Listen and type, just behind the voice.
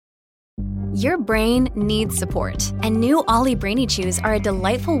Your brain needs support, and new Ollie Brainy Chews are a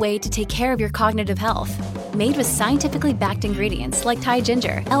delightful way to take care of your cognitive health. Made with scientifically backed ingredients like Thai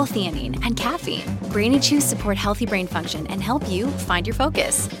ginger, L-theanine, and caffeine, Brainy Chews support healthy brain function and help you find your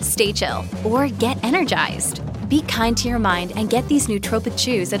focus, stay chill, or get energized. Be kind to your mind and get these nootropic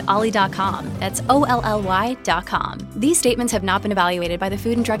chews at ollie.com. That's OLLY.com. These statements have not been evaluated by the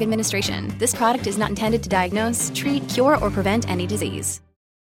Food and Drug Administration. This product is not intended to diagnose, treat, cure, or prevent any disease.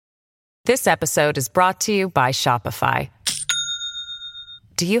 This episode is brought to you by Shopify.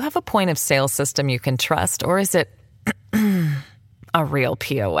 Do you have a point of sale system you can trust, or is it a real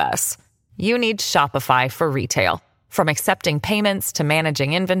POS? You need Shopify for retail. From accepting payments to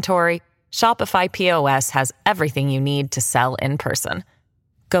managing inventory, Shopify POS has everything you need to sell in person.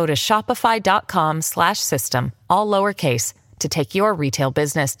 Go to shopify.com/system, all lowercase, to take your retail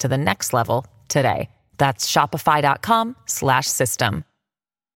business to the next level today. That's shopify.com/system.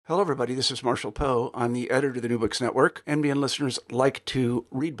 Hello, everybody. This is Marshall Poe. I'm the editor of the New Books Network. NBN listeners like to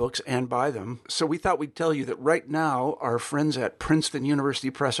read books and buy them. So we thought we'd tell you that right now, our friends at Princeton University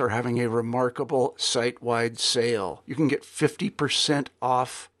Press are having a remarkable site-wide sale. You can get 50%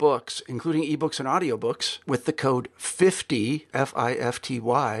 off books, including ebooks and audiobooks, with the code 50,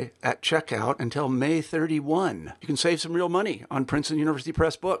 F-I-F-T-Y, at checkout until May 31. You can save some real money on Princeton University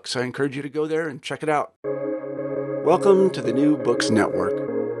Press books. I encourage you to go there and check it out. Welcome to the New Books Network.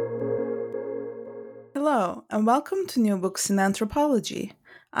 Hello, and welcome to New Books in Anthropology.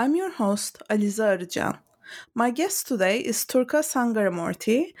 I'm your host, Aliza Arıcan. My guest today is Thurka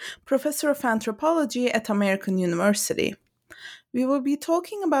Sangaramoorthy, Professor of Anthropology at American University. We will be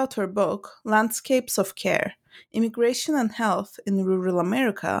talking about her book, Landscapes of Care, Immigration and Health in Rural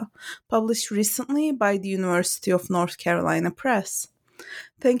America, published recently by the University of North Carolina Press.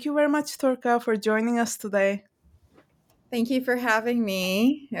 Thank you very much, Thurka, for joining us today. Thank you for having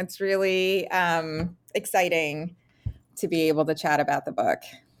me. It's really exciting to be able to chat about the book.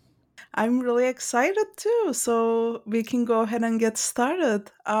 I'm really excited too, so we can go ahead and get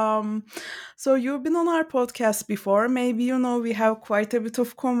started. So you've been on our podcast before. Maybe you know we have quite a bit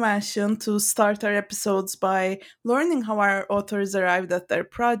of convention to start our episodes by learning how our authors arrived at their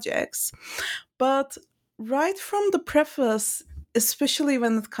projects. But right from the preface, especially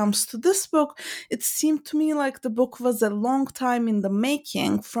when it comes to this book, it seemed to me like the book was a long time in the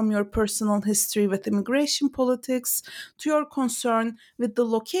making, from your personal history with immigration politics to your concern with the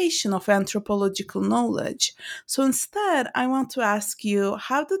location of anthropological knowledge. So instead, I want to ask you,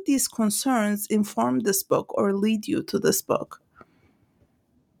 how did these concerns inform this book or lead you to this book?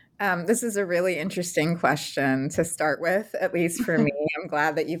 This is a really interesting question to start with, at least for me. I'm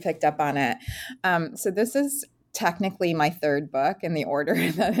glad that you picked up on it. So this is technically my third book in the order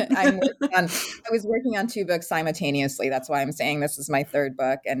that I'm working on. I was working on two books simultaneously. That's why I'm saying this is my third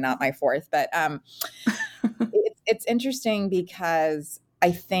book and not my fourth. But it's interesting because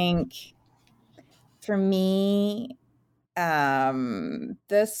I think for me,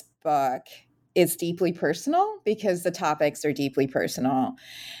 this book is deeply personal because the topics are deeply personal.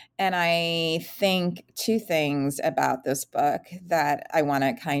 And I think two things about this book that I want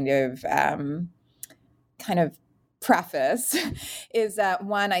to kind of preface is that,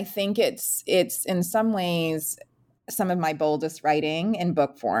 one, I think it's in some ways some of my boldest writing in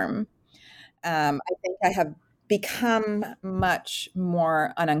book form. I think I have become much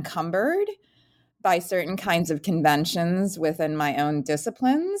more unencumbered by certain kinds of conventions within my own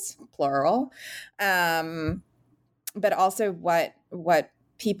disciplines, plural, but also what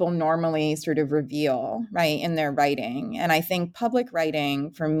people normally sort of reveal, right, in their writing. And I think public writing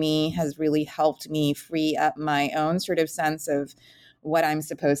for me has really helped me free up my own sort of sense of what I'm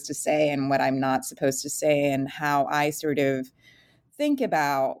supposed to say and what I'm not supposed to say, and how I sort of think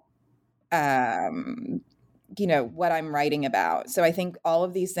about, what I'm writing about. So I think all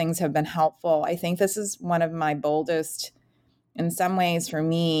of these things have been helpful. I think this is one of my boldest, in some ways for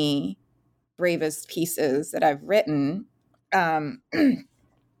me, bravest pieces that I've written.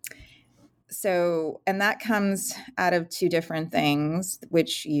 So, and that comes out of two different things,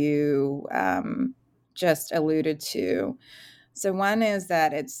 which you just alluded to. So one is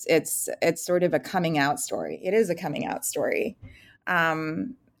that it's sort of a coming out story. It is a coming out story.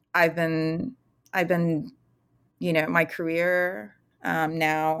 I've been, my career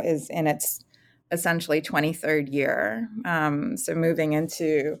now is in its essentially 23rd year. So moving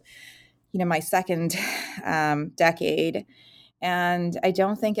into, my second decade. And I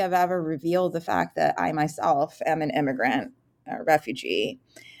don't think I've ever revealed the fact that I myself am an immigrant, refugee.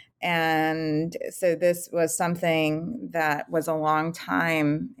 And so this was something that was a long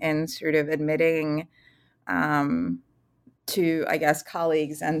time in sort of admitting to, I guess,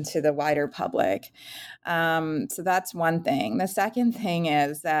 colleagues and to the wider public. So that's one thing. The second thing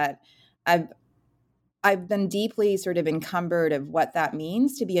is that I've been deeply sort of encumbered of what that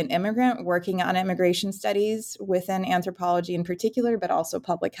means to be an immigrant working on immigration studies within anthropology in particular, but also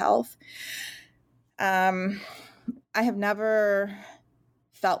public health. I have never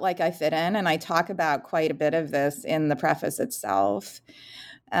felt like I fit in, and I talk about quite a bit of this in the preface itself.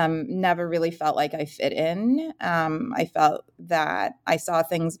 Never really felt like I fit in. I felt that I saw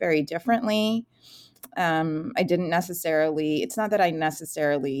things very differently. It's not that I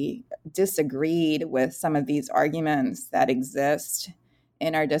necessarily disagreed with some of these arguments that exist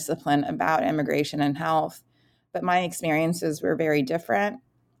in our discipline about immigration and health, but my experiences were very different.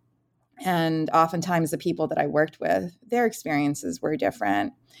 And oftentimes the people that I worked with, their experiences were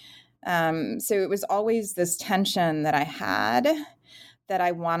different. So it was always this tension that I had that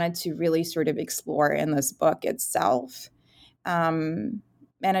I wanted to really sort of explore in this book itself.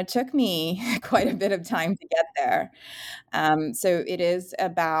 And it took me quite a bit of time to get there. So it is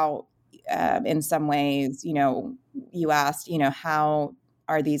about, in some ways, you asked, how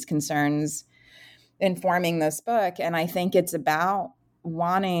are these concerns informing this book? And I think it's about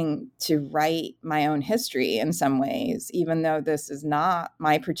wanting to write my own history in some ways, even though this is not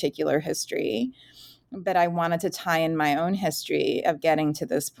my particular history. But I wanted to tie in my own history of getting to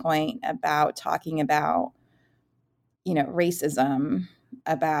this point about talking about, racism,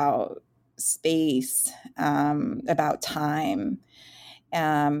 about space, about time.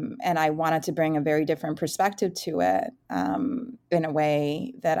 And I wanted to bring a very different perspective to it in a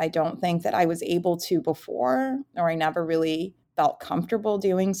way that I don't think that I was able to before, or I never really felt comfortable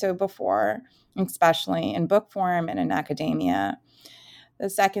doing so before, especially in book form and in academia. The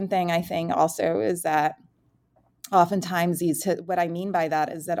second thing I think also is that oftentimes what I mean by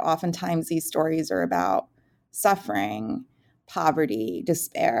that is that oftentimes these stories are about suffering, poverty,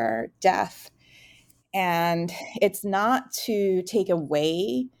 despair, death. And it's not to take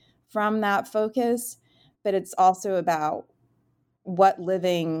away from that focus, but it's also about what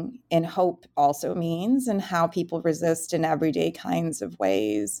living in hope also means and how people resist in everyday kinds of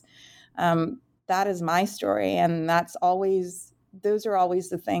ways. That is my story. And those are always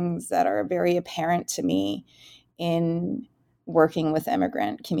the things that are very apparent to me in working with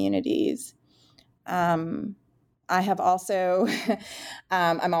immigrant communities. I have also,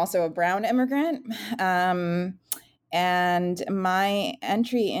 I'm also a brown immigrant. And my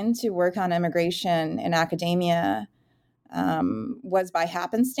entry into work on immigration in academia was by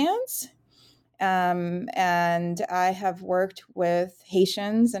happenstance. And I have worked with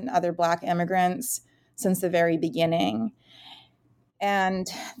Haitians and other Black immigrants since the very beginning. And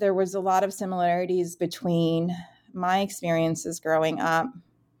there was a lot of similarities between my experiences growing up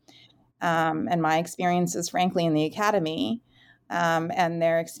and my experiences, frankly, in the academy and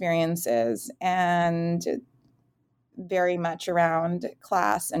their experiences, and very much around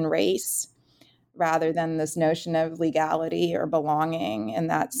class and race, rather than this notion of legality or belonging in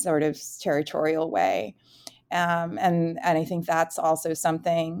that sort of territorial way. And I think that's also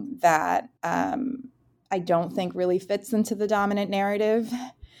something that I don't think really fits into the dominant narrative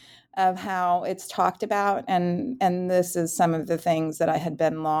of how it's talked about. And this is some of the things that I had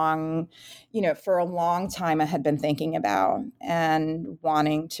been for a long time, I had been thinking about and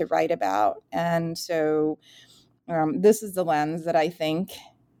wanting to write about. And so this is the lens that I think,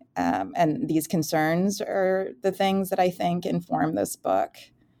 and these concerns are the things that I think inform this book.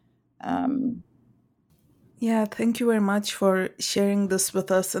 Yeah, thank you very much for sharing this with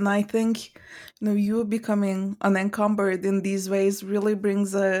us. And I think, you becoming unencumbered in these ways really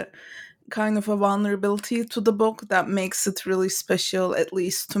brings a kind of a vulnerability to the book that makes it really special, at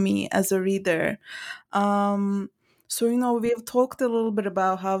least to me as a reader. So, we've talked a little bit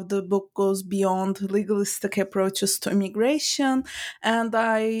about how the book goes beyond legalistic approaches to immigration. And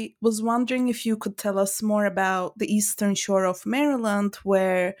I was wondering if you could tell us more about the Eastern Shore of Maryland,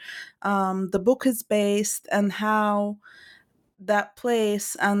 where the book is based, and how that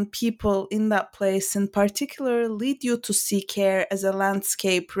place and people in that place in particular lead you to see care as a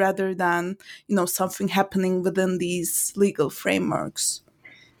landscape rather than, something happening within these legal frameworks.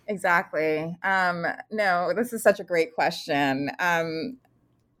 Exactly. No, this is such a great question. The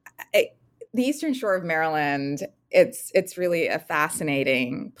Eastern Shore of Maryland, it's really a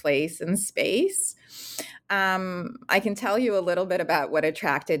fascinating place and space. I can tell you a little bit about what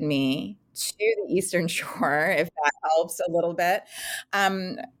attracted me to the Eastern Shore, if that helps a little bit.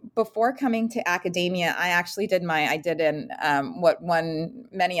 Before coming to academia, I did what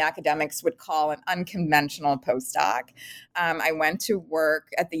many academics would call an unconventional postdoc. I went to work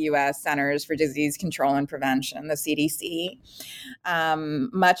at the U.S. Centers for Disease Control and Prevention, the CDC.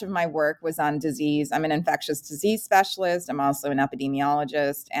 Much of my work was on disease. I'm an infectious disease specialist. I'm also an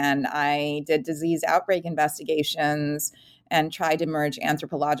epidemiologist, and I did disease outbreak investigations and tried to merge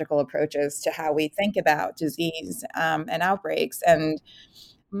anthropological approaches to how we think about disease and outbreaks. And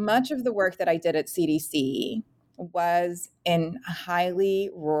much of the work that I did at CDC was in highly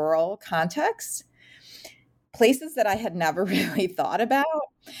rural contexts, places that I had never really thought about,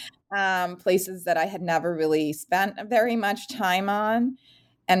 places that I had never really spent very much time on,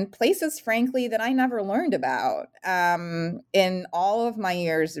 and places, frankly, that I never learned about in all of my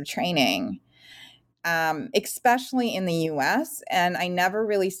years of training. Especially in the US. And I never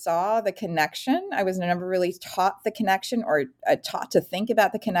really saw the connection. I was never really taught the connection or taught to think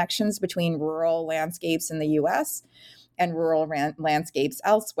about the connections between rural landscapes in the US and rural landscapes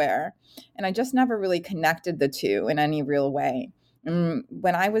elsewhere. And I just never really connected the two in any real way.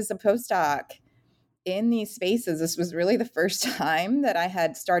 When I was a postdoc in these spaces, this was really the first time that I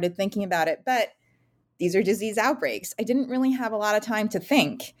had started thinking about it. But these are disease outbreaks. I didn't really have a lot of time to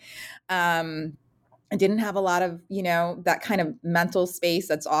think. I didn't have a lot of, that kind of mental space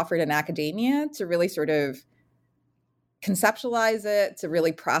that's offered in academia to really sort of conceptualize it, to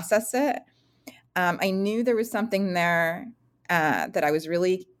really process it. I knew there was something there that I was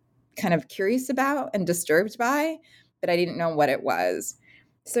really kind of curious about and disturbed by, but I didn't know what it was.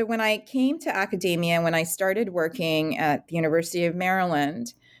 So when I came to academia, when I started working at the University of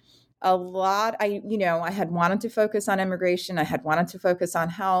Maryland, I had wanted to focus on immigration. I had wanted to focus on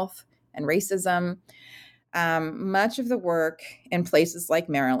health and racism. Much of the work in places like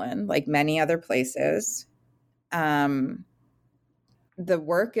Maryland, like many other places, the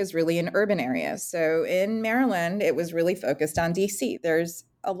work is really in urban areas. So in Maryland, it was really focused on DC. There's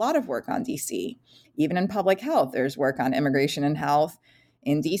a lot of work on DC. Even in public health, there's work on immigration and health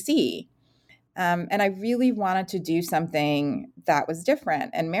in DC. And I really wanted to do something that was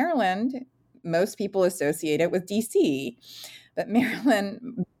different. And Maryland, most people associate it with DC, but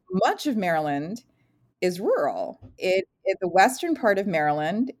much of Maryland is rural. The western part of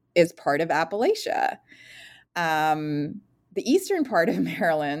Maryland is part of Appalachia. The eastern part of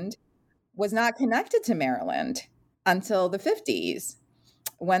Maryland was not connected to Maryland until the 50s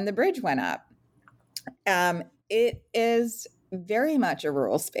when the bridge went up. It is very much a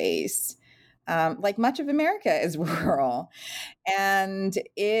rural space. Like much of America is rural. And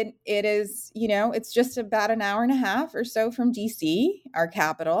it is, it's just about an hour and a half or so from DC, our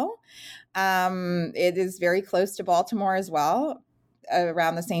capital. It is very close to Baltimore as well,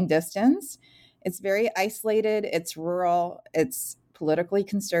 around the same distance. It's very isolated. It's rural. It's politically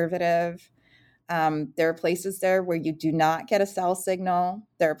conservative. There are places there where you do not get a cell signal.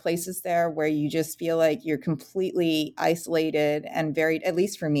 There are places there where you just feel like you're completely isolated and very, at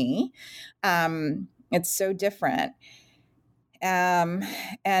least for me, it's so different.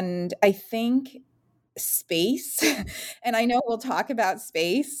 And I think space, and I know we'll talk about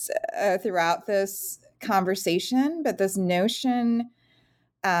space throughout this conversation, but this notion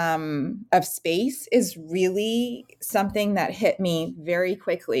of space is really something that hit me very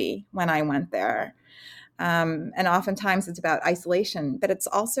quickly when I went there. And oftentimes it's about isolation, but it's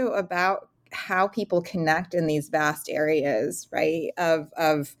also about how people connect in these vast areas, right,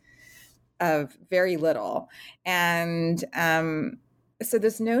 of very little. And so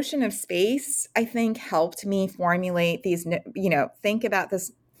this notion of space, I think, helped me formulate these, think about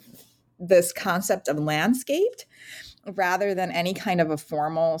this concept of landscape rather than any kind of a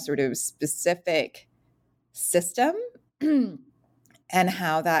formal sort of specific system and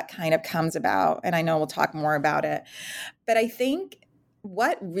how that kind of comes about. And I know we'll talk more about it, but I think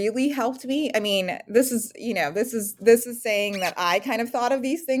what really helped me, I mean, this is saying that I kind of thought of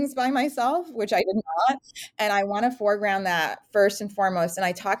these things by myself, which I did not. And I want to foreground that first and foremost. And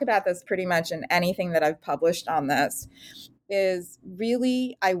I talk about this pretty much in anything that I've published on this. Is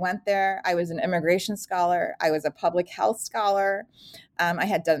really, I went there, I was an immigration scholar, I was a public health scholar, I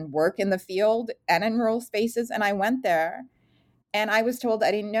had done work in the field and in rural spaces, and I went there and I was told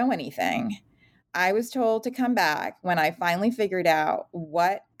I didn't know anything. I was told to come back when I finally figured out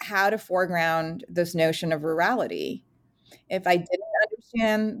how to foreground this notion of rurality. If I didn't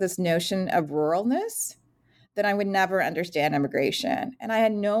understand this notion of ruralness, then I would never understand immigration. And I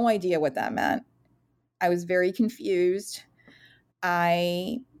had no idea what that meant. I was very confused.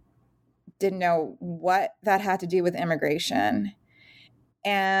 I didn't know what that had to do with immigration.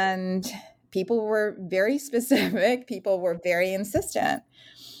 And people were very specific. People were very insistent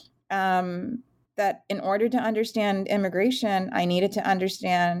that in order to understand immigration, I needed to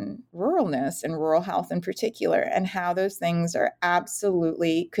understand ruralness and rural health in particular, and how those things are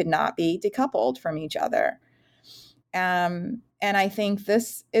absolutely could not be decoupled from each other. And I think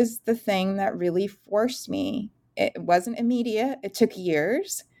this is the thing that really forced me. It wasn't immediate. It took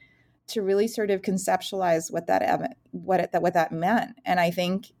years to really sort of conceptualize what that meant. And I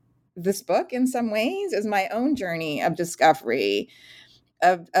think this book, in some ways, is my own journey of discovery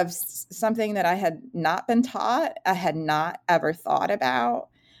of something that I had not been taught, I had not ever thought about,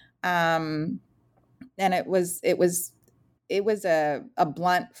 and it was a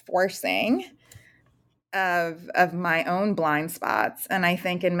blunt forcing of my own blind spots, and I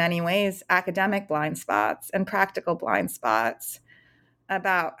think in many ways academic blind spots and practical blind spots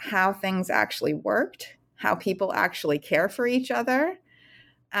about how things actually worked, how people actually care for each other,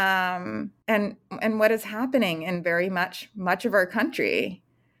 and what is happening in very much of our country.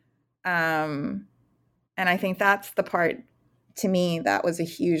 And I think that's the part, to me, that was a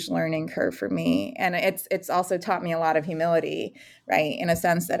huge learning curve for me. And it's also taught me a lot of humility, right? In a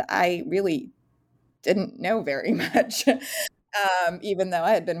sense that I really didn't know very much, even though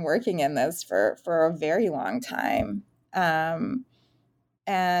I had been working in this for a very long time.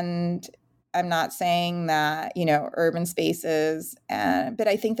 And I'm not saying that, urban spaces, but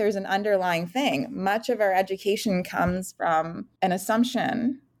I think there's an underlying thing. Much of our education comes from an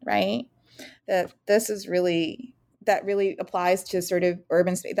assumption, right? That that really applies to sort of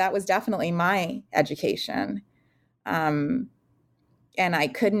urban space. That was definitely my education. And I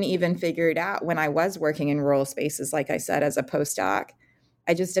couldn't even figure it out when I was working in rural spaces, like I said, as a postdoc.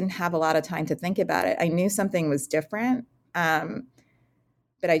 I just didn't have a lot of time to think about it. I knew something was different,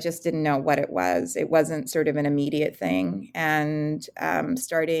 but I just didn't know what it was. It wasn't sort of an immediate thing. And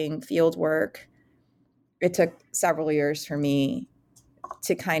starting field work, it took several years for me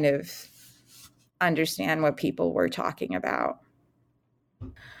to kind of understand what people were talking about.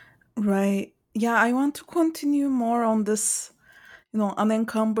 Right. Yeah, I want to continue more on this,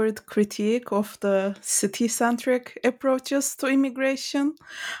 unencumbered critique of the city-centric approaches to immigration.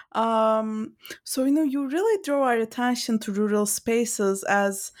 So, you really draw our attention to rural spaces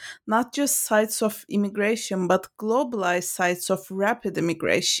as not just sites of immigration, but globalized sites of rapid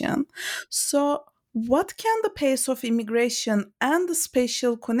immigration. So, what can the pace of immigration and the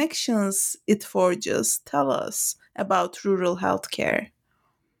spatial connections it forges tell us about rural healthcare?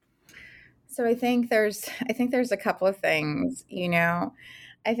 So I think there's a couple of things,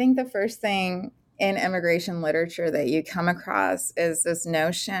 I think the first thing in immigration literature that you come across is this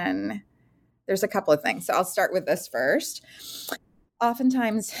notion. There's a couple of things. So I'll start with this first.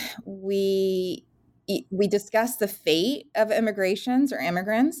 Oftentimes we discuss the fate of immigrations or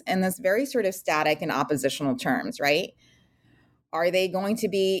immigrants in this very sort of static and oppositional terms, right? Are they going to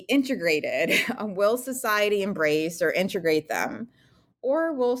be integrated? Will society embrace or integrate them?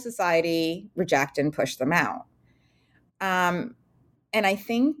 Or will society reject and push them out? And I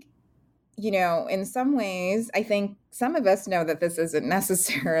think, in some ways, I think some of us know that this isn't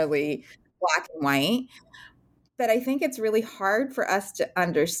necessarily black and white, but I think it's really hard for us to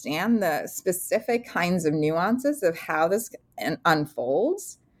understand the specific kinds of nuances of how this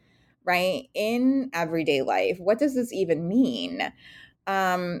unfolds, right, in everyday life. What does this even mean?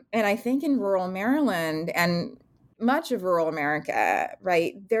 And I think in rural Maryland and much of rural America,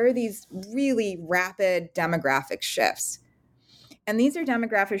 right, there are these really rapid demographic shifts. And these are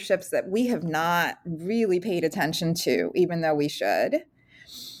demographic shifts that we have not really paid attention to, even though we should.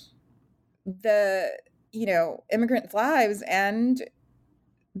 Immigrant lives and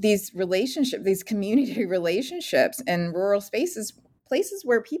these relationships, these community relationships in rural spaces, places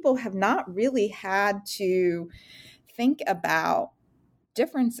where people have not really had to think about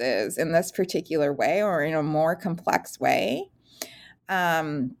differences in this particular way or in a more complex way.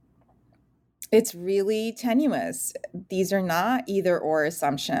 It's really tenuous. These are not either or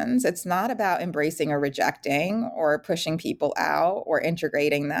assumptions. It's not about embracing or rejecting or pushing people out or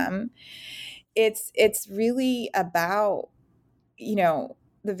integrating them. It's really about,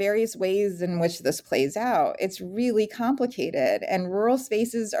 the various ways in which this plays out. It's really complicated, and rural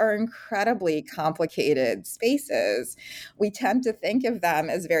spaces are incredibly complicated spaces. We tend to think of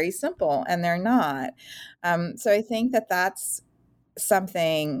them as very simple, and they're not. So I think that that's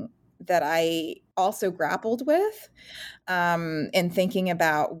something that I also grappled with in thinking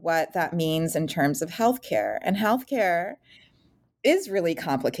about what that means in terms of healthcare. And healthcare is really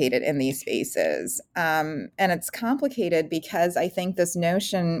complicated in these spaces. And it's complicated because I think this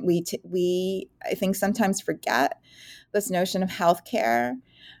notion we I think sometimes forget this notion of healthcare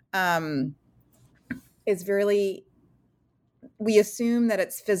is really, we assume that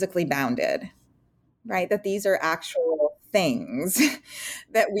it's physically bounded, right? That these are actual things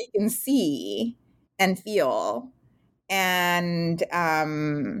that we can see and feel and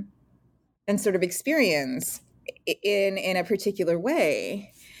sort of experience in a particular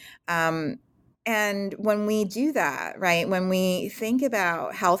way. And when we do that, right, when we think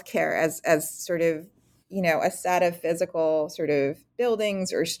about healthcare as sort of, a set of physical sort of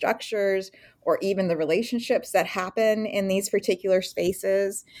buildings or structures, or even the relationships that happen in these particular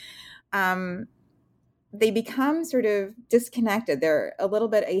spaces, they become sort of disconnected. They're a little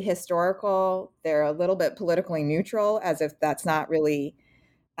bit ahistorical. They're a little bit politically neutral, as if that's not really,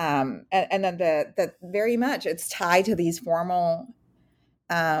 and then that very much it's tied to these formal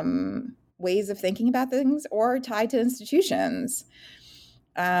ways of thinking about things, or tied to institutions.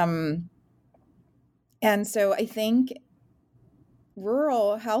 And so I think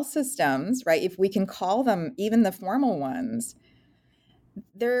rural health systems, right, if we can call them even the formal ones,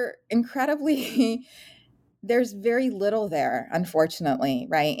 they're incredibly, there's very little there, unfortunately,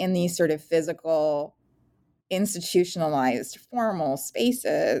 right, in these sort of physical, institutionalized, formal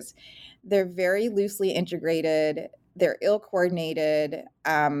spaces. They're very loosely integrated. They're ill-coordinated.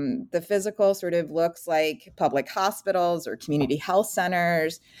 The physical sort of looks like public hospitals or community health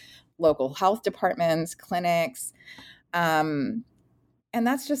centers, local health departments, clinics. And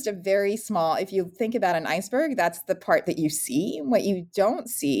that's just a very small, if you think about an iceberg, that's the part that you see. What you don't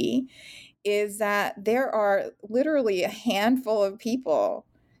see is that there are literally a handful of people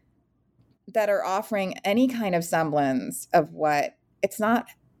that are offering any kind of semblance of what, it's not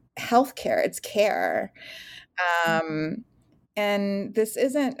healthcare, it's care. And this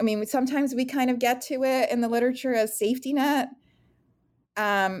isn't, I mean, sometimes we kind of get to it in the literature as safety net,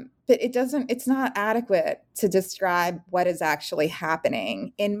 but it's not adequate to describe what is actually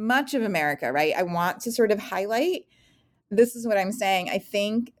happening in much of America, right? I want to sort of highlight, this is what I'm saying. I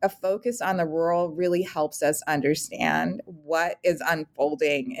think a focus on the rural really helps us understand what is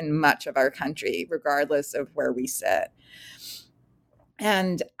unfolding in much of our country, regardless of where we sit.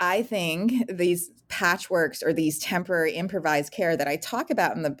 And I think these patchworks, or these temporary improvised care that I talk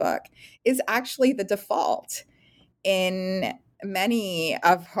about in the book, is actually the default in many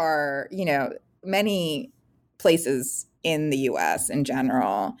of our, many places in the US in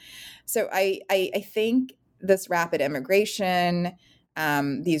general. So I think this rapid immigration,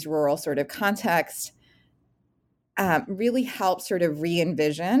 these rural sort of contexts, really help sort of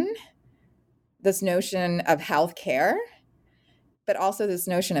re-envision this notion of healthcare, but also this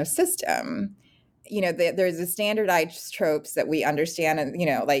notion of system. There's the standardized tropes that we understand,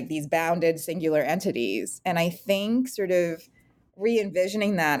 and, like these bounded singular entities. And I think sort of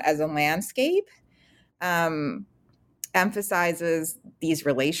re-envisioning that as a landscape emphasizes these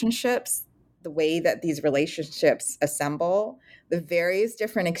relationships, the way that these relationships assemble, the various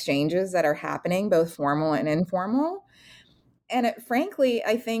different exchanges that are happening, both formal and informal. And frankly,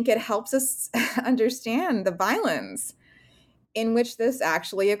 I think it helps us understand the violence in which this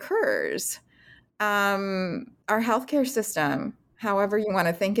actually occurs. Our healthcare system, however you want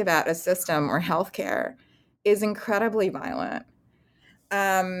to think about a system or healthcare, is incredibly violent.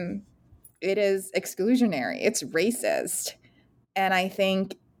 It is exclusionary. It's racist. And I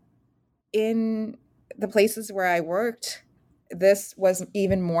think in the places where I worked, this was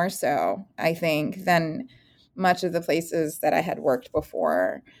even more so, I think, than much of the places that I had worked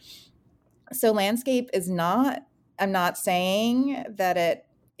before. So landscape is not, I'm not saying that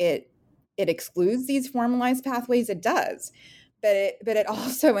it excludes these formalized pathways. It does, but it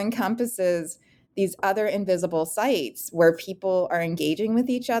also encompasses these other invisible sites where people are engaging with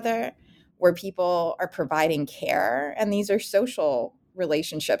each other, where people are providing care, and these are social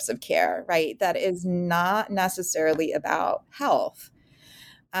relationships of care, right? That is not necessarily about health.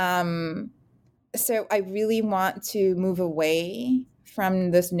 So I really want to move away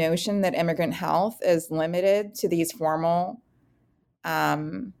from this notion that immigrant health is limited to these formal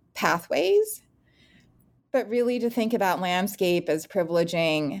pathways, but really to think about landscape as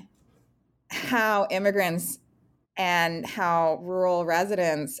privileging how immigrants and how rural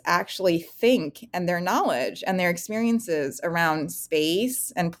residents actually think, and their knowledge and their experiences around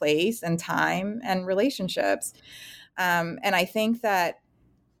space and place and time and relationships. And I think that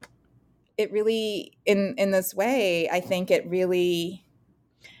it really, in this way, I think it really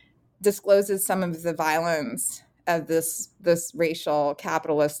discloses some of the violence of this racial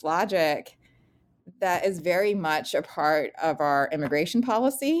capitalist logic that is very much a part of our immigration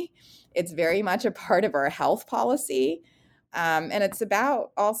policy. It's very much a part of our health policy. And it's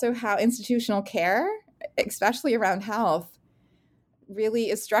about also how institutional care especially around health, really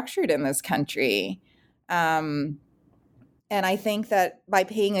is structured in this country. And I think that by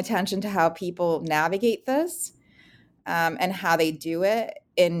paying attention to how people navigate this, and how they do it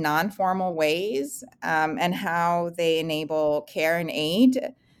in non-formal ways, and how they enable care and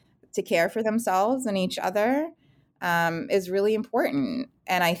aid to care for themselves and each other, is really important.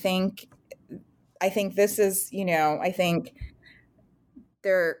 And I think this is, I think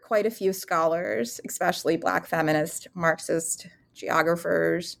there are quite a few scholars, especially Black feminist, Marxist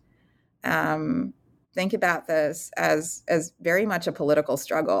geographers, think about this as very much a political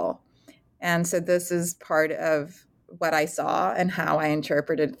struggle. And so this is part of what I saw and how I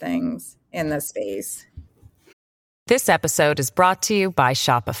interpreted things in this space. This episode is brought to you by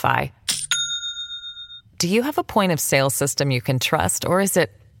Shopify. Do you have a point of sale system you can trust, or is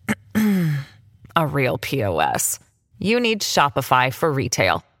it a real POS? You need Shopify for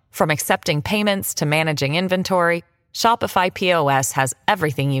retail. From accepting payments to managing inventory, Shopify POS has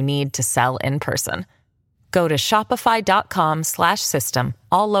everything you need to sell in person. Go to shopify.com/system,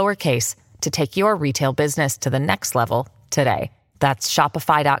 all lowercase, to take your retail business to the next level today. That's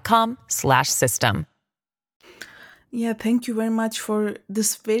shopify.com/system. Yeah, thank you very much for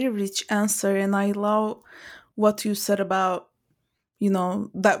this very rich answer. And I love what you said about,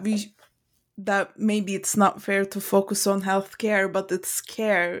 that maybe it's not fair to focus on healthcare, but it's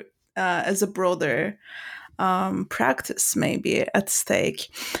care as a broader practice maybe at stake.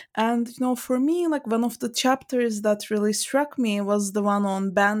 And for me, like, one of the chapters that really struck me was the one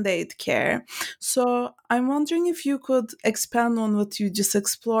on Band-Aid care. So I'm wondering if you could expand on what you just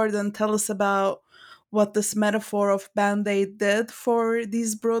explored and tell us about what this metaphor of Band-Aid did for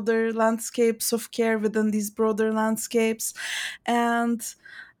these broader landscapes of care within these broader landscapes. And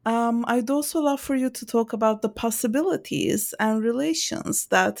I'd also love for you to talk about the possibilities and relations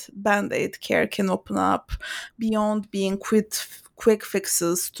that Band-Aid care can open up beyond being quick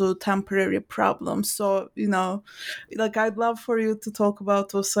fixes to temporary problems. So, I'd love for you to talk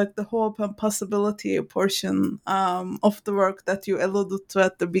about those, like, the hope and possibility portion of the work that you alluded to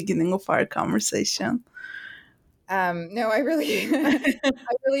at the beginning of our conversation. No, I really, I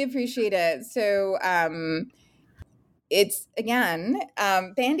really appreciate it. So, it's, again,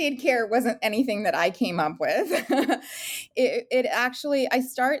 Band-Aid care wasn't anything that I came up with. It actually, I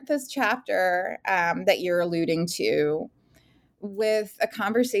start this chapter that you're alluding to with a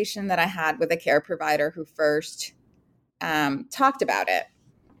conversation that I had with a care provider who first talked about it.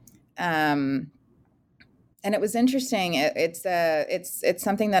 And it was interesting. It's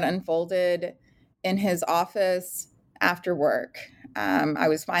something that unfolded in his office after work. I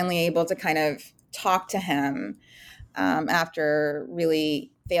was finally able to kind of talk to him after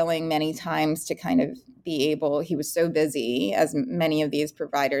really failing many times to kind of be able. He was so busy, as many of these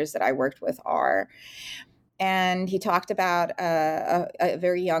providers that I worked with are. And he talked about a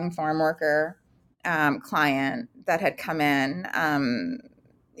very young farm worker client that had come in.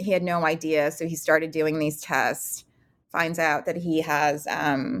 He had no idea, so he started doing these tests, finds out that he has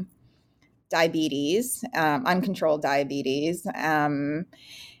diabetes, uncontrolled diabetes, and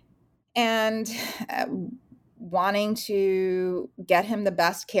wanting to get him the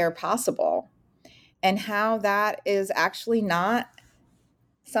best care possible, and how that is actually not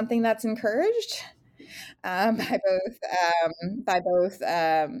something that's encouraged by both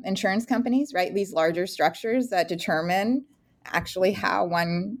insurance companies, right? These larger structures that determine actually how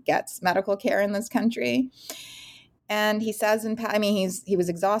one gets medical care in this country. And he says, he was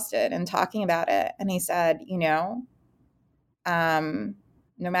exhausted and talking about it. And he said,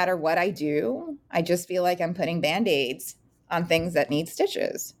 no matter what I do, I just feel like I'm putting Band-Aids on things that need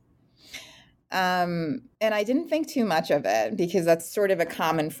stitches. And I didn't think too much of it, because that's sort of a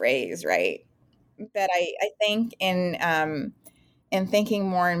common phrase, right? But I think in thinking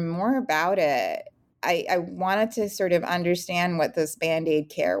more and more about it, I wanted to sort of understand what this Band-Aid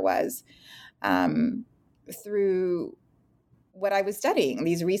care was through what I was studying,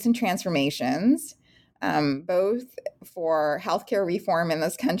 these recent transformations, both for healthcare reform in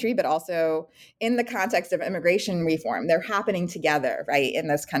this country, but also in the context of immigration reform. They're happening together, right, in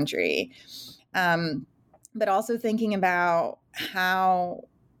this country. But also thinking about how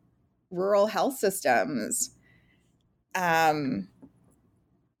rural health systems,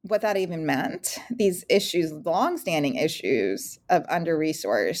 what that even meant, these issues, longstanding issues of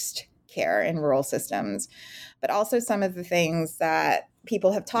under-resourced care in rural systems, but also some of the things that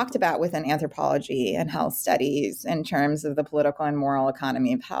people have talked about within anthropology and health studies in terms of the political and moral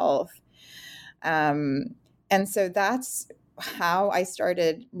economy of health. And so that's how I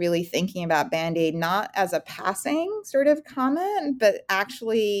started really thinking about Band-Aid, not as a passing sort of comment, but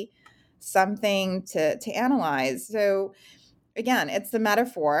actually something to analyze. So again, it's the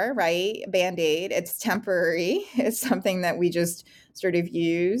metaphor, right? Band-Aid, it's temporary. It's something that we just sort of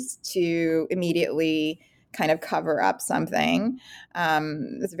use to immediately kind of cover up something.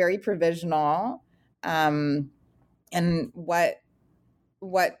 It's very provisional. And what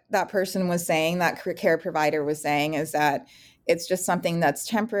that person was saying, that care provider was saying, is that it's just something that's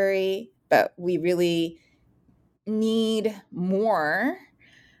temporary, but we really need more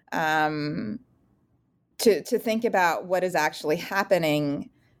to think about what is actually happening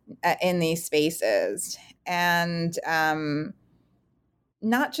in these spaces, and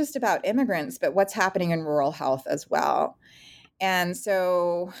not just about immigrants, but what's happening in rural health as well. And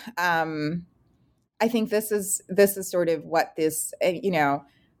so I think this is sort of what this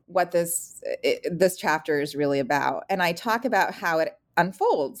this chapter is really about. And I talk about how it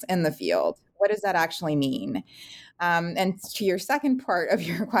unfolds in the field. What does that actually mean? And to your second part of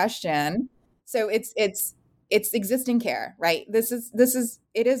your question, so it's existing care, right?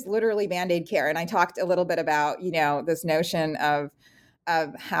 It is literally Band-Aid care. And I talked a little bit about, this notion of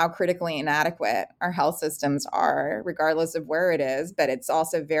how critically inadequate our health systems are, regardless of where it is, but it's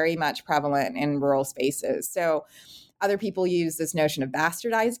also very much prevalent in rural spaces. So other people use this notion of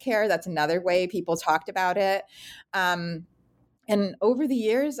bastardized care. That's another way people talked about it. And over the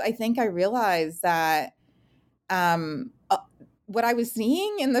years, I think I realized that what I was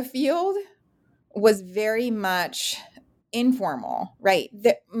seeing in the field was very much informal, right?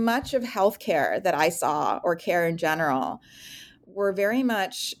 Much of healthcare that I saw, or care in general, were very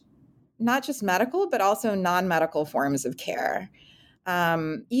much not just medical, but also non-medical forms of care,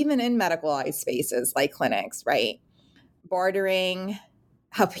 even in medicalized spaces like clinics, right? Bartering,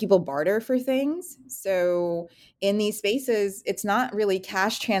 how people barter for things. So in these spaces, it's not really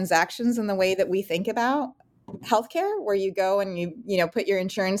cash transactions in the way that we think about healthcare, where you go and you put your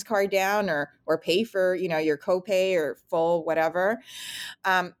insurance card down or pay for your copay or full whatever.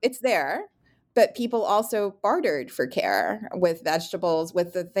 It's there, but people also bartered for care with vegetables,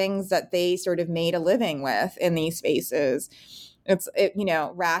 with the things that they sort of made a living with in these spaces.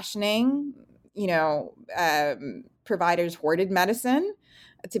 Rationing. Providers hoarded medicine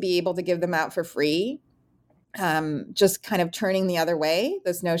to be able to give them out for free. Just kind of turning the other way,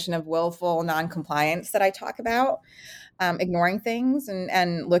 this notion of willful noncompliance that I talk about, ignoring things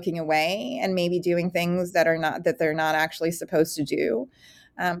and looking away, and maybe doing things that they're not actually supposed to do,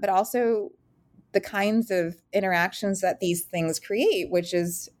 but also the kinds of interactions that these things create, which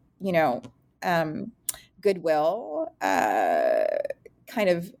is goodwill, kind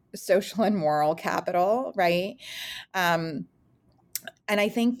of social and moral capital, right? And I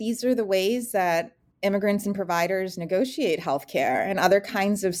think these are the ways that immigrants and providers negotiate healthcare and other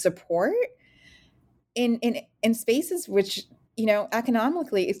kinds of support in spaces which,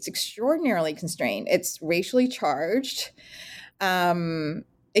 economically, it's extraordinarily constrained. It's racially charged,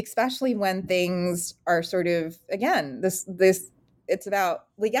 especially when things are sort of, again, this it's about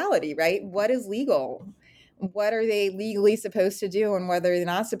legality, right? What is legal? What are they legally supposed to do, and what are they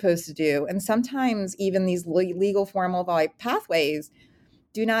not supposed to do? And sometimes even these legal formal pathways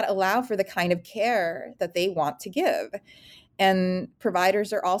do not allow for the kind of care that they want to give. And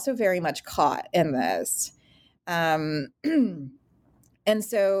providers are also very much caught in this. And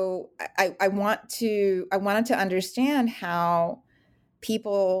so I wanted to understand how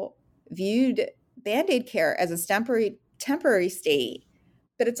people viewed Band-Aid care as a temporary state,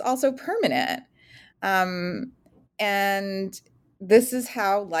 but it's also permanent. And this is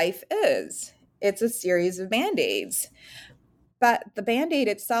how life is. It's a series of Band-Aids. But the Band-Aid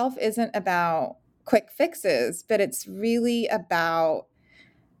itself isn't about quick fixes, but it's really about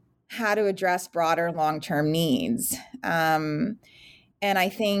how to address broader long-term needs. And I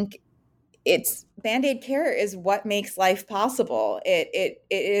think Band-Aid care is what makes life possible. It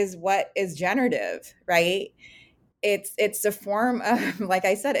is what is generative, right? It's a form of, like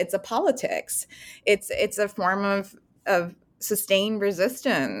I said, it's a politics. It's a form of sustained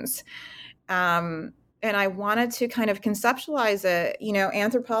resistance. And I wanted to kind of conceptualize it.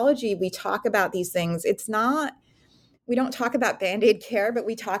 Anthropology, we talk about these things. We don't talk about Band-Aid care, but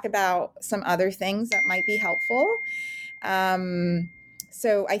we talk about some other things that might be helpful.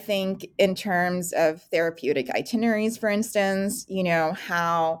 So I think in terms of therapeutic itineraries, for instance,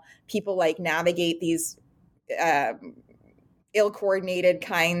 how people navigate these ill-coordinated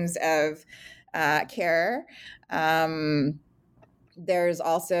kinds of care. There's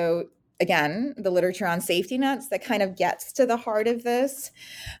also, again, the literature on safety nets that kind of gets to the heart of this.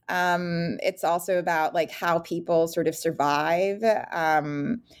 It's also about how people sort of survive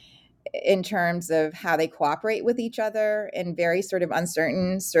in terms of how they cooperate with each other in very sort of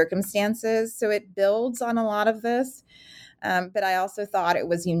uncertain circumstances. So it builds on a lot of this. But I also thought it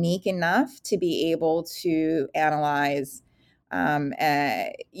was unique enough to be able to analyze, in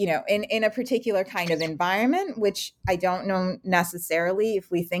a particular kind of environment, which I don't know necessarily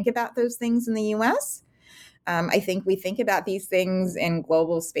if we think about those things in the US. I think we think about these things in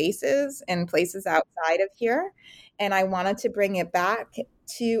global spaces and places outside of here. And I wanted to bring it back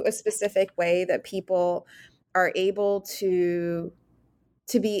to a specific way that people are able to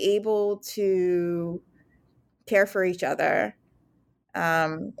be able to care for each other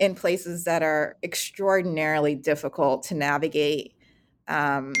in places that are extraordinarily difficult to navigate,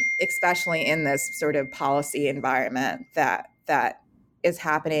 especially in this sort of policy environment that is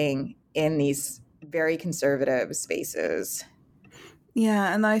happening in these very conservative spaces.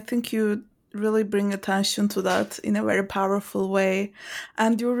 Yeah, and I think you really bring attention to that in a very powerful way.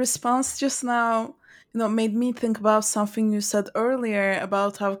 And your response just now, made me think about something you said earlier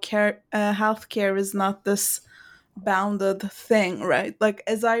about how healthcare is not this bounded thing, right? Like,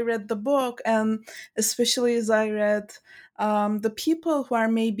 as I read the book, and especially as I read the people who are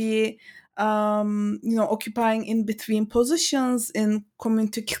maybe occupying in between positions in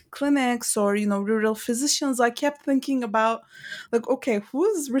community clinics or rural physicians, I kept thinking about, like, okay, who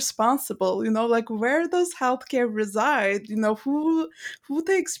is responsible, like, where does healthcare reside, who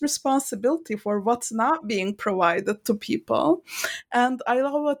takes responsibility for what's not being provided to people. And I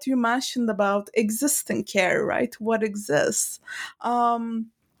love what you mentioned about existing care, right? What exists.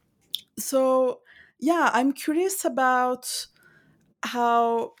 So yeah, I'm curious about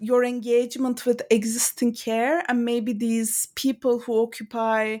how your engagement with existing care and maybe these people who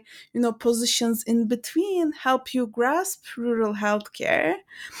occupy, positions in between help you grasp rural healthcare.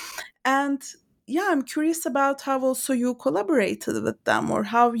 And yeah, I'm curious about how also you collaborated with them or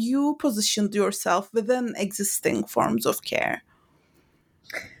how you positioned yourself within existing forms of care.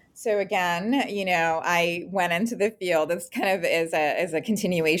 So again, I went into the field. This kind of is a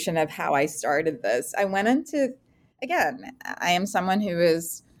continuation of how I started this. I went into, again, I am someone who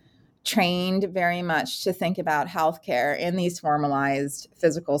is trained very much to think about healthcare in these formalized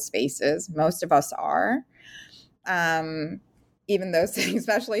physical spaces. Most of us are, even those,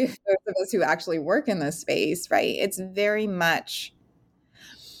 especially those of us who actually work in this space, right? It's very much,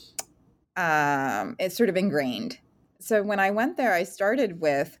 it's sort of ingrained. So when I went there, I started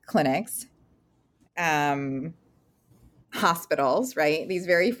with clinics, hospitals, right? These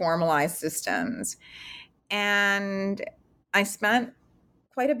very formalized systems. And I spent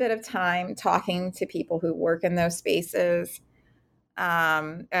quite a bit of time talking to people who work in those spaces,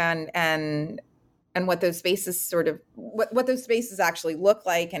 and what those spaces sort of what those spaces actually look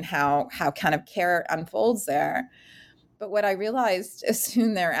like and how kind of care unfolds there. But what I realized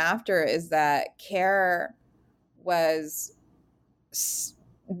soon thereafter is that care was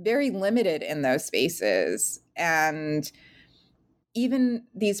very limited in those spaces. And even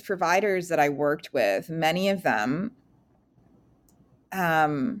these providers that I worked with, many of them,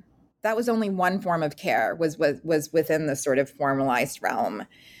 that was only one form of care, was within the sort of formalized realm.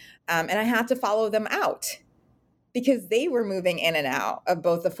 And I had to follow them out because they were moving in and out of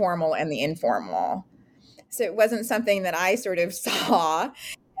both the formal and the informal. So it wasn't something that I sort of saw and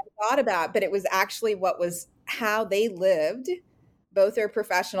thought about, but it was actually how they lived both their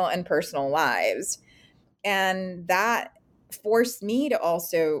professional and personal lives. And that forced me to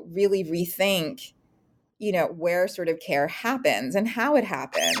also really rethink, where sort of care happens and how it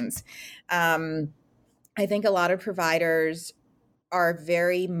happens. I think a lot of providers are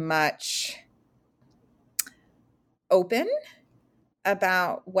very much open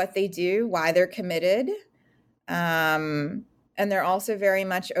about what they do, why they're committed. And they're also very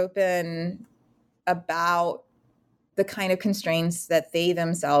much open about the kind of constraints that they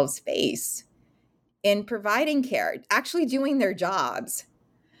themselves face in providing care, actually doing their jobs,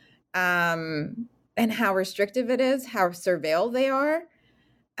 and how restrictive it is, how surveilled they are,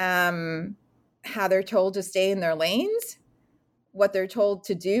 how they're told to stay in their lanes, what they're told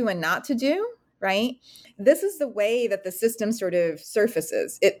to do and not to do, right? This is the way that the system sort of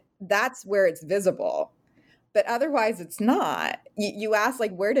surfaces. That's where it's visible. But otherwise it's not. You ask,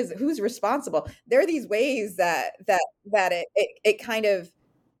 like, who's responsible? There are these ways that it kind of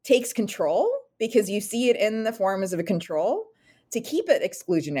takes control because you see it in the forms of a control to keep it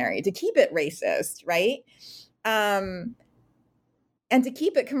exclusionary, to keep it racist, right? And to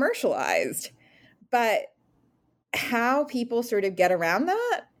keep it commercialized. But how people sort of get around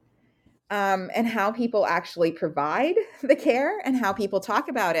that, and how people actually provide the care and how people talk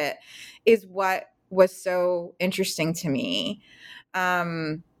about it is what was so interesting to me.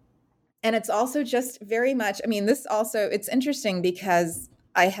 And it's also just very much, I mean, this also, it's interesting because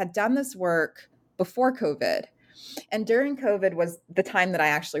I had done this work before COVID. And during COVID was the time that I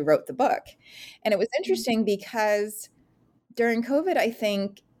actually wrote the book. And it was interesting because during COVID, I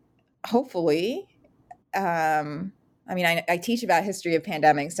think, hopefully, I mean, I teach about history of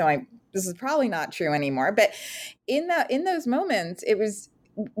pandemics, so this is probably not true anymore. But in those moments,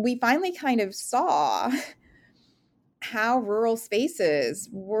 we finally kind of saw how rural spaces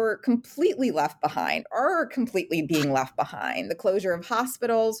were completely left behind, or completely being left behind. The closure of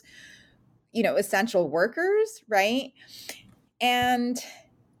hospitals, essential workers, right? And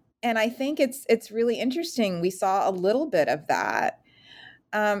I think it's really interesting. We saw a little bit of that,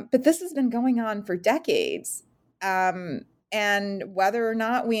 but this has been going on for decades. And whether or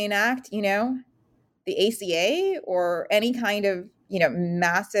not we enact, the ACA or any kind of,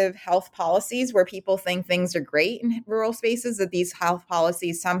 massive health policies where people think things are great in rural spaces, that these health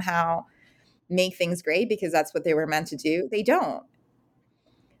policies somehow make things great because that's what they were meant to do, they don't.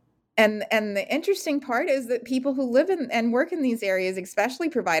 And the interesting part is that people who live in and work in these areas, especially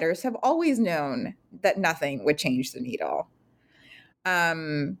providers, have always known that nothing would change the needle.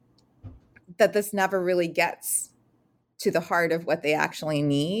 That this never really gets to the heart of what they actually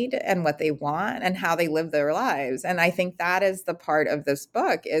need and what they want and how they live their lives. And I think that is the part of this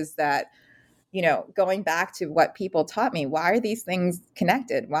book, is that, going back to what people taught me, why are these things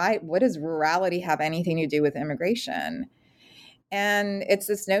connected? What does rurality have anything to do with immigration? And it's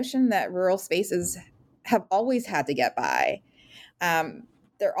this notion that rural spaces have always had to get by.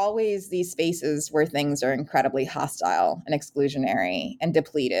 They're always these spaces where things are incredibly hostile and exclusionary and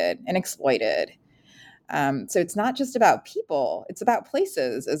depleted and exploited. So it's not just about people, it's about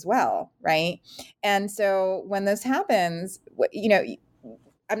places as well, right? And so when this happens,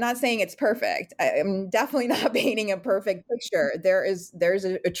 I'm not saying it's perfect. I'm definitely not painting a perfect picture. There's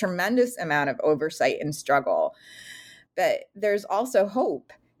a tremendous amount of oversight and struggle, but there's also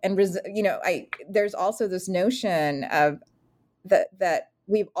hope. And, there's also this notion of that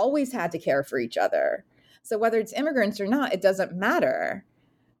we've always had to care for each other. So whether it's immigrants or not, it doesn't matter.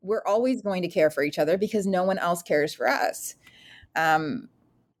 We're always going to care for each other because no one else cares for us. And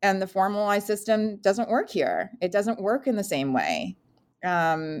the formalized system doesn't work here. It doesn't work in the same way.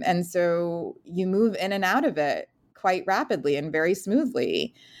 And so you move in and out of it quite rapidly and very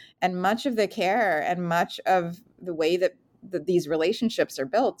smoothly. And much of the care and much of the way that these relationships are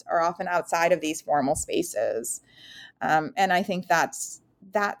built are often outside of these formal spaces. And I think that's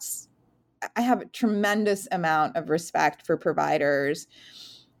I have a tremendous amount of respect for providers.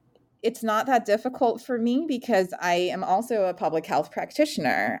 It's not that difficult for me because I am also a public health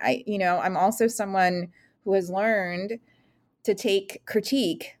practitioner. I'm also someone who has learned to take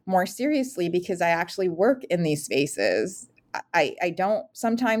critique more seriously because I actually work in these spaces. I don't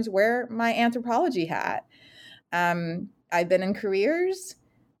sometimes wear my anthropology hat. I've been in careers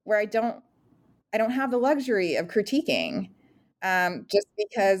where I don't have the luxury of critiquing just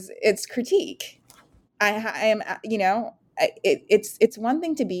because it's critique. I am, it's one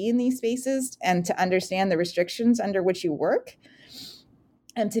thing to be in these spaces and to understand the restrictions under which you work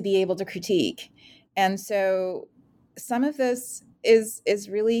and to be able to critique. And so some of this is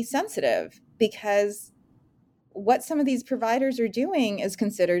really sensitive because what some of these providers are doing is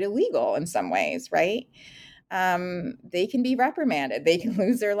considered illegal in some ways, right? They can be reprimanded. They can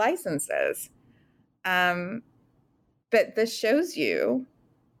lose their licenses. But this shows you,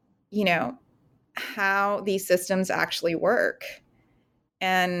 how these systems actually work.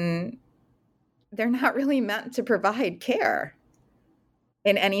 And they're not really meant to provide care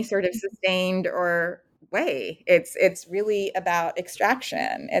in any sort of sustained or way. It's really about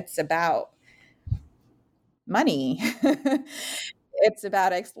extraction. It's about money. It's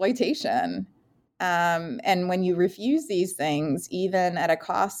about exploitation. And when you refuse these things, even at a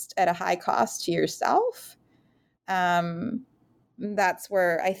high cost to yourself, that's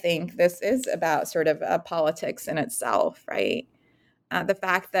where I think this is about sort of a politics in itself, right? The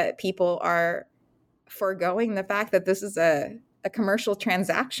fact that people are foregoing the fact that this is a commercial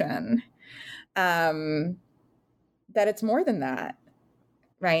transaction, that it's more than that,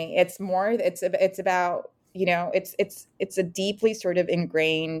 right? It's about, it's a deeply sort of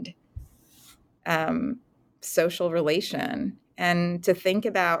ingrained social relation. And to think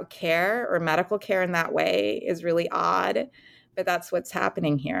about care or medical care in that way is really odd, but that's what's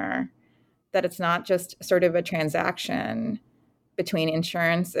happening here. That it's not just sort of a transaction between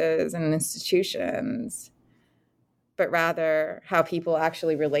insurances and institutions, but rather how people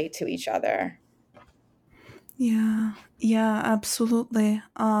actually relate to each other. Yeah, absolutely.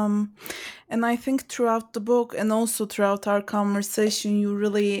 And I think throughout the book and also throughout our conversation, you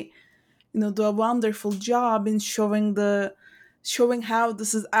really do a wonderful job in showing how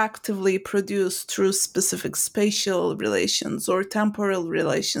this is actively produced through specific spatial relations or temporal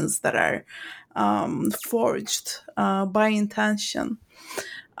relations that are forged by intention.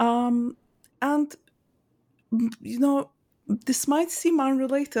 And this might seem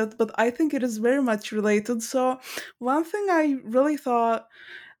unrelated, but I think it is very much related. So, one thing I really thought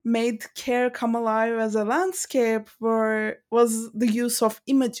made care come alive as a landscape was the use of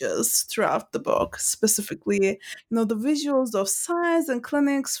images throughout the book, specifically the visuals of science and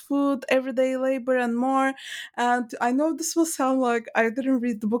clinics, food, everyday labor, and more. And I know this will sound like I didn't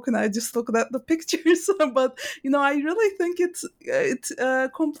read the book and I just looked at the pictures, but I really think it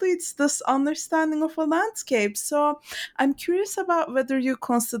completes this understanding of a landscape. So I'm curious about whether you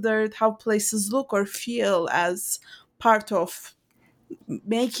considered how places look or feel as part of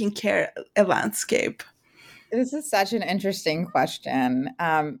making care a landscape. This is such an interesting question.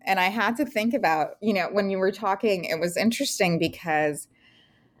 And I had to think about, when you were talking, it was interesting because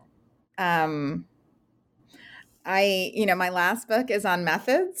my last book is on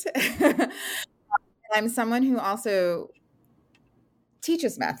methods. I'm someone who also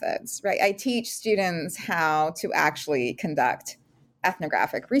teaches methods, right? I teach students how to actually conduct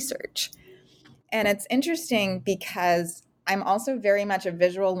ethnographic research. And it's interesting because I'm also very much a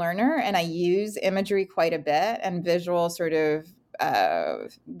visual learner, and I use imagery quite a bit and visual sort of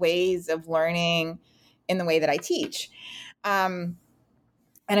ways of learning in the way that I teach. And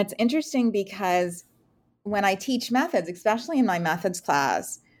it's interesting because when I teach methods, especially in my methods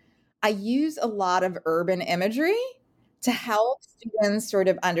class, I use a lot of urban imagery to help students sort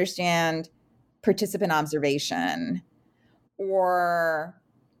of understand participant observation or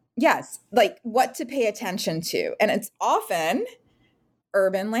yes, like what to pay attention to. And it's often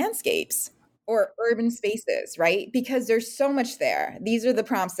urban landscapes or urban spaces, right? Because there's so much there. These are the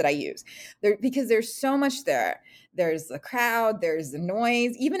prompts that I use. Because there's so much there. There's the crowd, there's the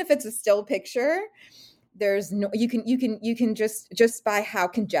noise, even if it's a still picture, there's no you can just by how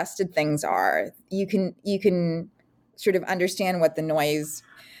congested things are, you can sort of understand what the noise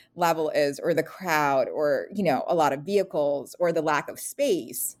level is or the crowd or a lot of vehicles or the lack of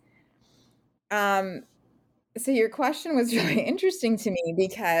space. So your question was really interesting to me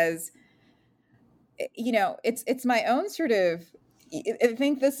because, it's my own sort of, I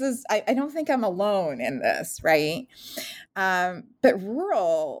think this is, I don't think I'm alone in this, right? But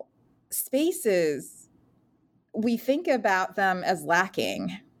rural spaces, we think about them as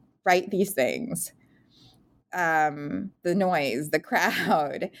lacking, right? These things, the noise, the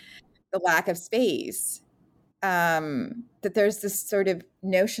crowd, the lack of space, that there's this sort of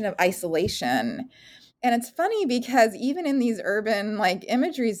notion of isolation. And it's funny because even in these urban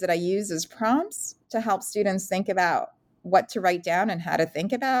imageries that I use as prompts to help students think about what to write down and how to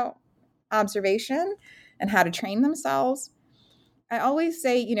think about observation and how to train themselves, I always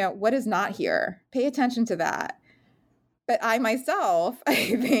say, what is not here? Pay attention to that. But I myself, I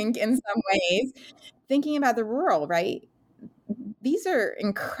think in some ways, thinking about the rural, right? These are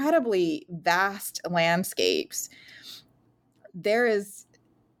incredibly vast landscapes. There is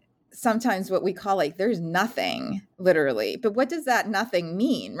sometimes what we call there's nothing, literally. But what does that nothing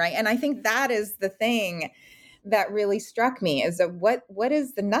mean, right? And I think that is the thing that really struck me is that what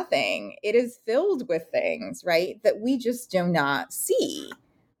is the nothing? It is filled with things, right, that we just do not see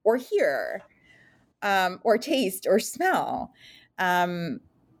or hear or taste or smell.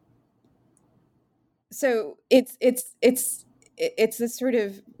 So it's this sort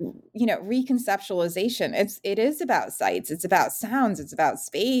of reconceptualization. It is about sights, it's about sounds, it's about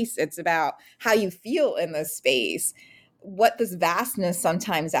space, it's about how you feel in this space, what this vastness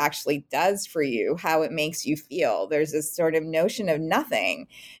sometimes actually does for you, how it makes you feel. There's this sort of notion of nothing,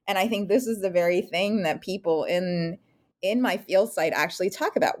 and I think this is the very thing that people in my field site actually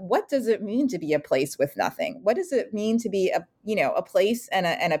talk about. What does it mean to be a place with nothing? What does it mean to be a place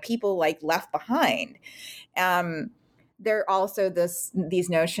and a people left behind? There are also these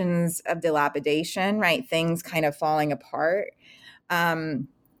notions of dilapidation, right? Things kind of falling apart.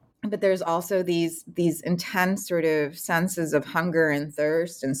 But there's also these intense sort of senses of hunger and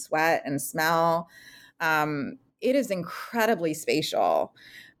thirst and sweat and smell. It is incredibly spatial.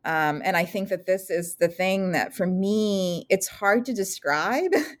 And I think that this is the thing that for me, it's hard to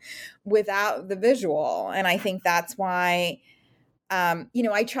describe without the visual. And I think that's why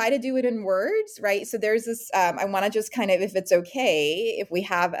I try to do it in words, right? So there's this, I want to just kind of, if it's okay, if we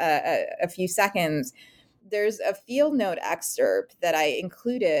have a few seconds, there's a field note excerpt that I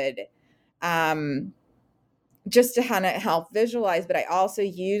included just to kind of help visualize, but I also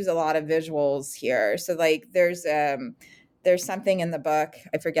use a lot of visuals here. So there's there's something in the book,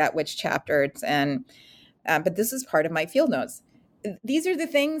 I forget which chapter it's in, but this is part of my field notes. These are the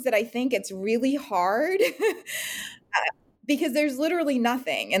things that I think it's really hard because there's literally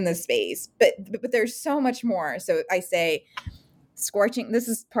nothing in this space, but there's so much more. So I say scorching, this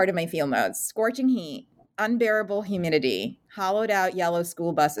is part of my field notes, scorching heat, unbearable humidity, hollowed out yellow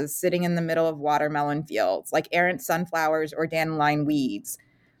school buses sitting in the middle of watermelon fields like errant sunflowers or dandelion weeds,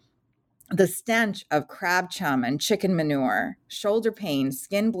 the stench of crab chum and chicken manure, shoulder pain,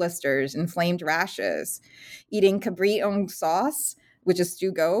 skin blisters, inflamed rashes, eating cabri sauce, which is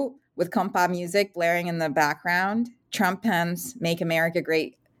stew goat, with compa music blaring in the background, Trump pens, Make America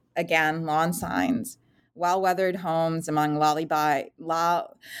Great Again lawn signs, well-weathered homes among La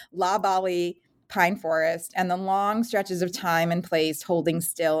Bali pine forest, and the long stretches of time and place holding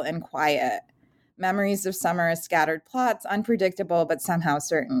still and quiet. Memories of summer as scattered plots, unpredictable but somehow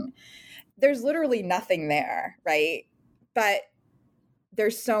certain. There's literally nothing there, right? But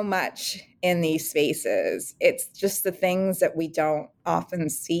there's so much in these spaces. It's just the things that we don't often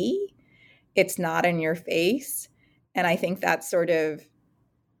see. It's not in your face. And I think that's sort of,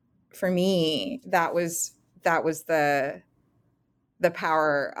 for me, that was the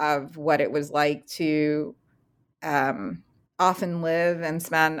power of what it was like to often live and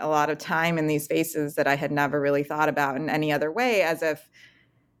spend a lot of time in these spaces that I had never really thought about in any other way, as if,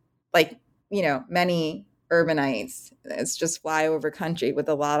 like, many urbanites, it's just flyover country with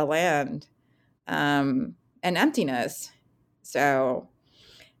a lot of land and emptiness. So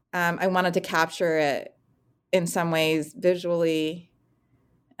I wanted to capture it in some ways visually,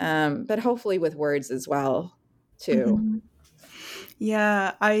 but hopefully with words as well, too. Mm-hmm.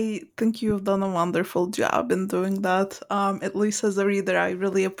 Yeah, I think you've done a wonderful job in doing that. At least as a reader, I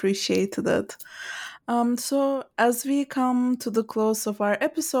really appreciated it. So as we come to the close of our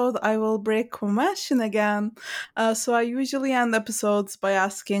episode, I will break convention again. So I usually end episodes by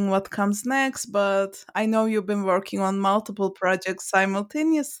asking what comes next, but I know you've been working on multiple projects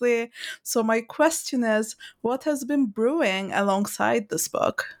simultaneously. So my question is, what has been brewing alongside this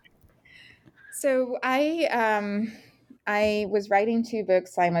book? So I was writing 2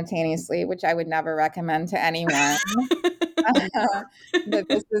 books simultaneously, which I would never recommend to anyone. But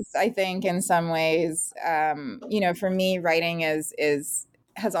this is, I think, in some ways, for me, writing has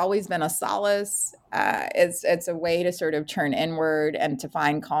always been a solace. It's a way to sort of turn inward and to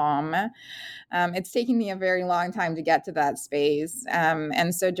find calm. It's taken me a very long time to get to that space.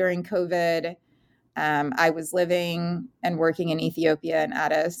 And so during COVID, I was living and working in Ethiopia and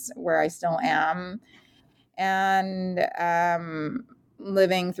Addis, where I still am, and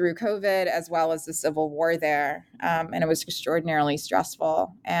living through COVID as well as the civil war there. And it was extraordinarily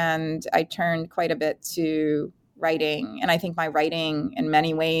stressful. And I turned quite a bit to writing. And I think my writing in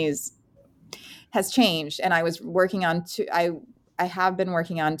many ways has changed. And I was working on I have been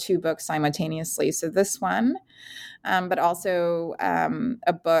working on 2 books simultaneously. So this one, but also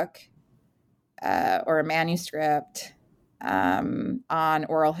a book or a manuscript on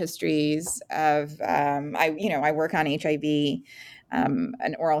oral histories of I work on HIV,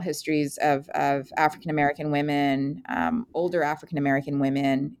 and oral histories of African American women, older African American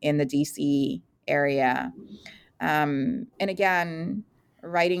women in the DC area, and again,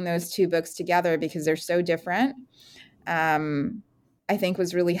 writing those 2 books together because they're so different, I think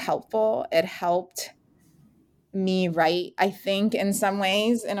was really helpful. It helped me write, I think, in some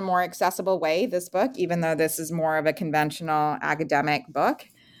ways, in a more accessible way, this book, even though this is more of a conventional academic book,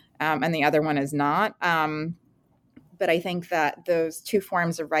 and the other one is not. But I think that those 2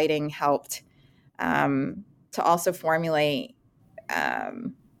 forms of writing helped to also formulate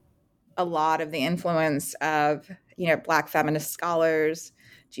a lot of the influence of, Black feminist scholars,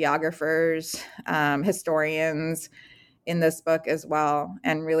 geographers, historians in this book as well,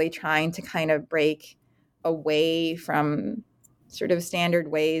 and really trying to kind of break away from sort of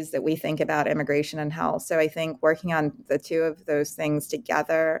standard ways that we think about immigration and health. So I think working on the 2 of those things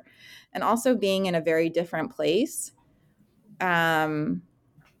together, and also being in a very different place,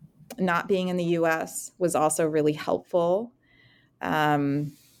 not being in the US, was also really helpful. So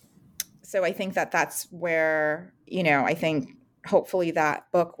I think that that's where, I think hopefully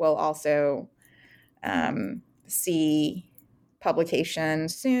that book will also see publication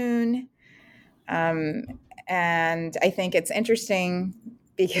soon. And I think it's interesting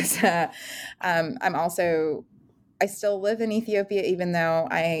because I still live in Ethiopia, even though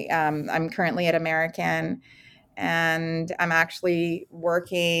I'm currently at American, and I'm actually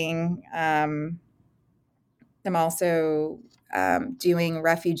working. I'm also doing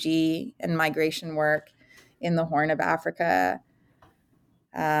refugee and migration work in the Horn of Africa.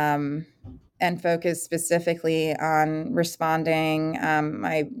 and focus specifically on responding. I'm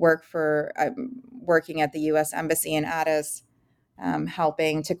working at the U.S. Embassy in Addis,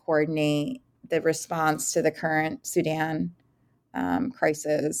 helping to coordinate the response to the current Sudan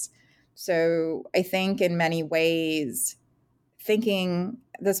crisis. So I think in many ways,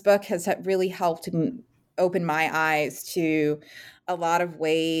 this book has really helped open my eyes to a lot of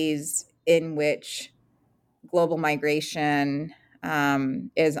ways in which global migration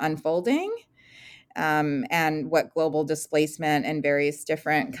is unfolding, and what global displacement and various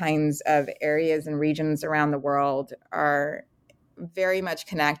different kinds of areas and regions around the world are very much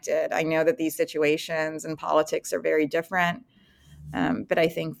connected. I know that these situations and politics are very different, but I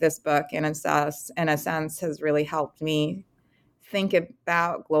think this book, in a sense, has really helped me think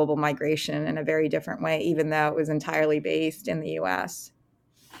about global migration in a very different way, even though it was entirely based in the US.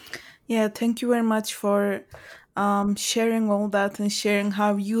 Yeah, thank you very much for sharing all that and sharing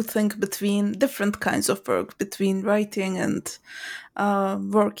how you think between different kinds of work, between writing and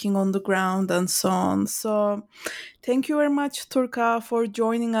working on the ground and so on. So thank you very much, Thurka, for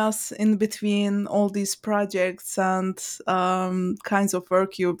joining us in between all these projects and kinds of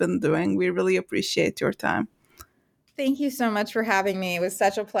work you've been doing. We really appreciate your time. Thank you so much for having me. It was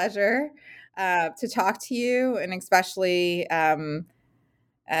such a pleasure to talk to you, and especially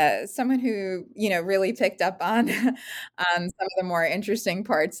someone who really picked up on on some of the more interesting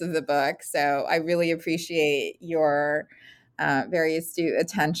parts of the book. So I really appreciate your very astute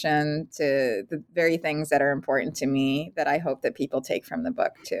attention to the very things that are important to me, that I hope that people take from the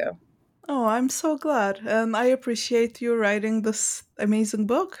book too. Oh, I'm so glad. And I appreciate you writing this amazing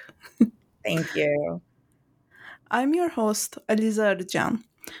book. Thank you. I'm your host, Aliza Arjan.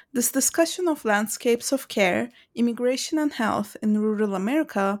 This discussion of landscapes of care, immigration, and health in rural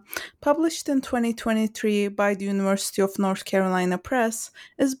America, published in 2023 by the University of North Carolina Press,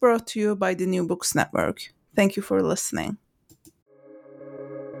 is brought to you by the New Books Network. Thank you for listening.